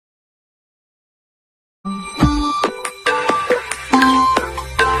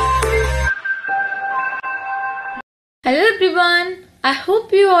Hello everyone, I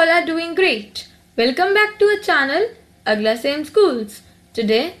hope you all are doing great. Welcome back to our channel AglaSem Schools.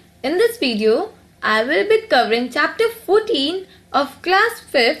 Today in this video, I will be covering chapter 14 of class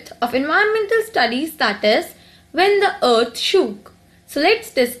 5th of Environmental Studies, that is When the Earth Shook. So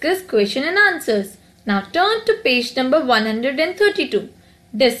let's discuss question and answers. Now turn to page number 132.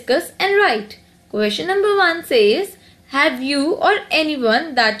 Discuss and write. Question number 1 says, have you or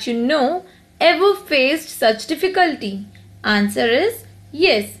anyone that you know ever faced such difficulty? Answer is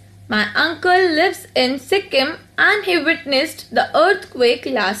yes. My uncle lives in Sikkim and he witnessed the earthquake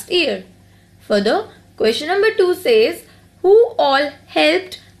last year. Further, question number 2 says, who all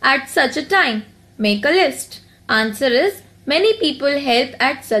helped at such a time? Make a list. Answer is many people help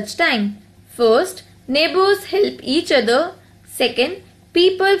at such time. First, neighbors help each other. Second,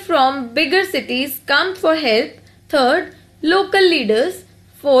 people from bigger cities come for help. Third, local leaders.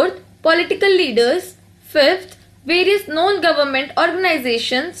 Fourth, political leaders. Fifth, various non-government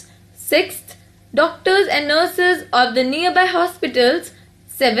organizations. Sixth, doctors and nurses of the nearby hospitals.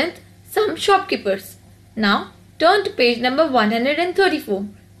 Seventh, some shopkeepers. Now, turn to page number 134.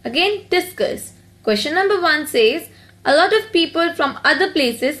 Again, discuss. Question number 1 says, a lot of people from other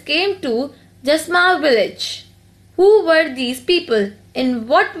places came to Jasma village. Who were these people? In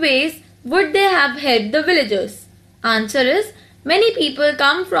what ways would they have helped the villagers? Answer is, many people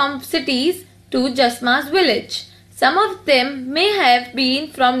come from cities to Jasma's village. Some of them may have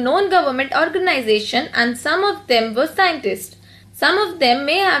been from non-government organization and some of them were scientists. Some of them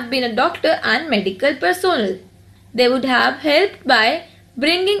may have been a doctor and medical personnel. They would have helped by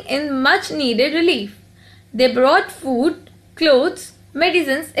bringing in much needed relief. They brought food, clothes,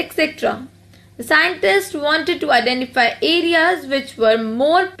 medicines, etc. The scientists wanted to identify areas which were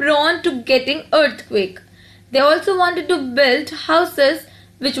more prone to getting earthquake. They also wanted to build houses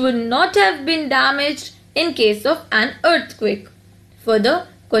which would not have been damaged in case of an earthquake. Further,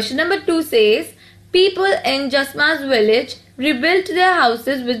 question number 2 says, people in Jasma's village rebuilt their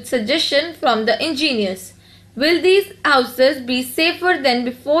houses with suggestion from the engineers. Will these houses be safer than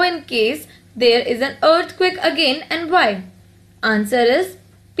before in case there is an earthquake again, and why? Answer is,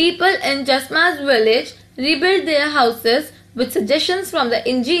 people in Jasma's village rebuilt their houses with suggestions from the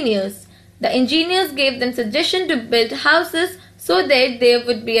engineers. The engineers gave them suggestion to build houses so that there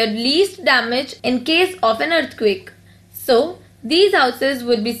would be a least damage in case of an earthquake. So, these houses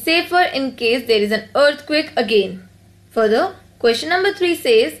would be safer in case there is an earthquake again. Further, question number 3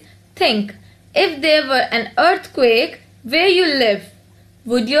 says, think, if there were an earthquake where you live,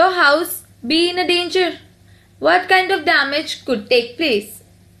 would your house be in a danger? What kind of damage could take place?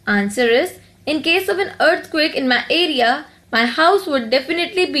 Answer is, in case of an earthquake in my area, my house would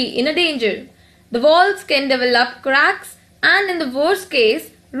definitely be in a danger. The walls can develop cracks and in the worst case,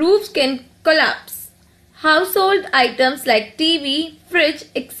 roofs can collapse. Household items like TV, fridge,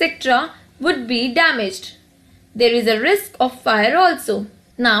 etc. would be damaged. There is a risk of fire also.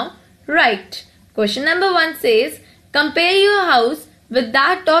 Now, write. Question number 1 says, compare your house with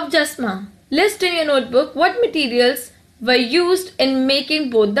that of Jasma. List in your notebook what materials were used in making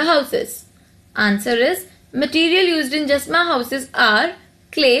both the houses. Answer is, material used in Jasma houses are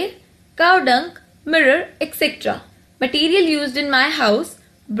clay, cow dung, mirror, etc. Material used in my house,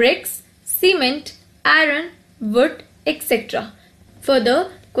 bricks, cement, iron, wood, etc.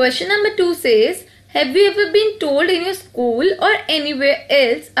 Further, question number 2 says, have you ever been told in your school or anywhere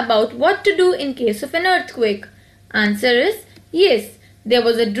else about what to do in case of an earthquake? Answer is, yes. There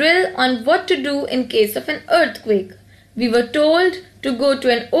was a drill on what to do in case of an earthquake. We were told to go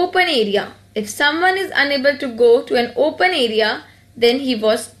to an open area. If someone is unable to go to an open area, then he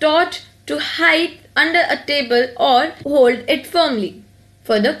was taught to hide under a table or hold it firmly.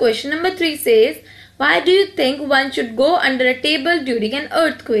 Further, question number 3 says, why do you think one should go under a table during an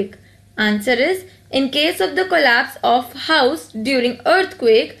earthquake? Answer is, in case of the collapse of house during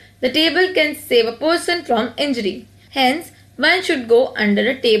earthquake, the table can save a person from injury. Hence, one should go under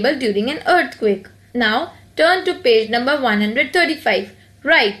a table during an earthquake. Now, turn to page number 135.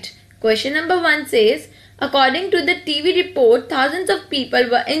 Write. Question number 1 says, according to the TV report, thousands of people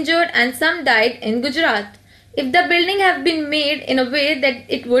were injured and some died in Gujarat. If the building had been made in a way that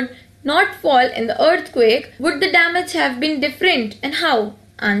it would not fall in the earthquake, would the damage have been different, and how?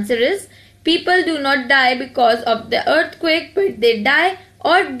 Answer is, people do not die because of the earthquake, but they die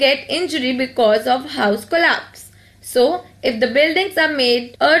or get injury because of house collapse. So, if the buildings are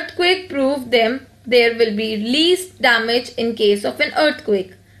made earthquake-proof, then there will be least damage in case of an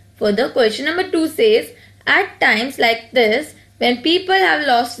earthquake. Further, question number 2 says, at times like this, when people have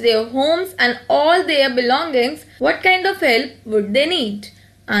lost their homes and all their belongings, what kind of help would they need?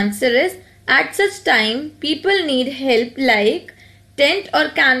 Answer is, At such time, people need help like tent or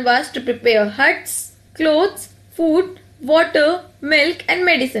canvas to prepare huts, clothes, food, water, milk and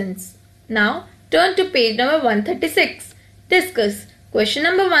medicines. Now, turn to page number 136. Discuss. Question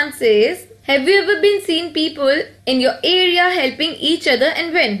number 1 says, have you ever been seen people in your area helping each other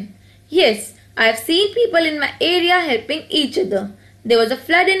and when? Yes, I have seen people in my area helping each other. There was a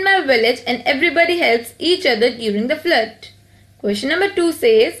flood in my village and everybody helps each other during the flood. Question number 2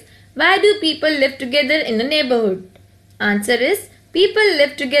 says, why do people live together in a neighborhood? Answer is, people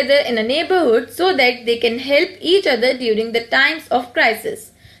live together in a neighborhood so that they can help each other during the times of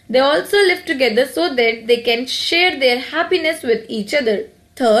crisis. They also live together so that they can share their happiness with each other.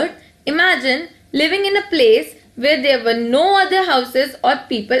 Third, imagine living in a place where there were no other houses or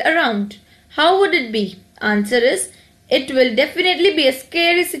people around. How would it be? Answer is, it will definitely be a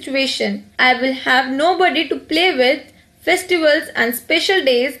scary situation. I will have nobody to play with. Festivals and special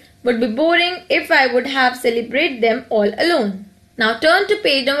days would be boring if I would have celebrated them all alone. Now turn to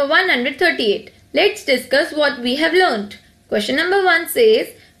page number 138. Let's discuss what we have learned. Question number 1 says,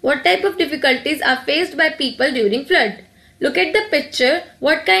 what type of difficulties are faced by people during flood? Look at the picture.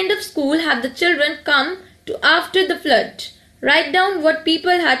 What kind of school have the children come to after the flood? Write down what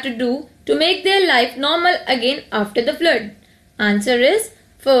people had to do to make their life normal again after the flood. Answer is,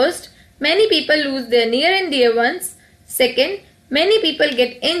 first, many people lose their near and dear ones. Second, many people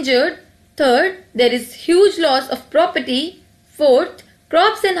get injured. Third, there is huge loss of property. Fourth,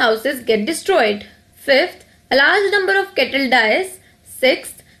 crops and houses get destroyed. Fifth, a large number of cattle dies.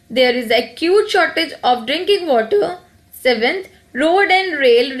 Sixth, there is acute shortage of drinking water. Seventh, road and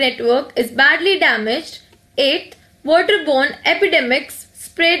rail network is badly damaged. Eighth, waterborne epidemics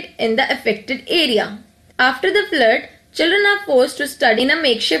spread in the affected area. After the flood, children are forced to study in a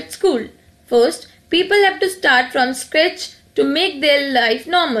makeshift school. First, people have to start from scratch to make their life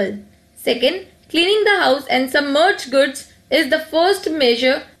normal. Second, cleaning the house and submerged goods is the first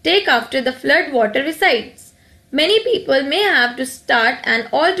measure take after the flood water recedes. Many people may have to start an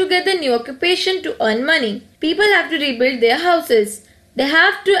altogether new occupation to earn money. People have to rebuild their houses. They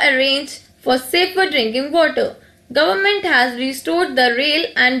have to arrange for safer drinking water. Government has restored the rail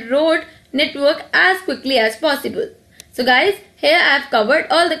and road network as quickly as possible. So guys, here I have covered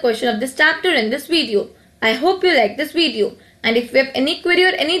all the questions of this chapter in this video. I hope you like this video. And if you have any query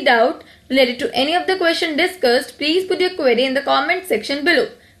or any doubt related to any of the questions discussed, please put your query in the comment section below.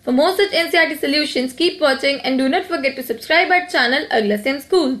 For more such NCERT solutions, keep watching and do not forget to subscribe our channel AglaSem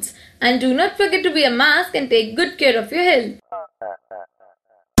Schools. And do not forget to wear a mask and take good care of your health.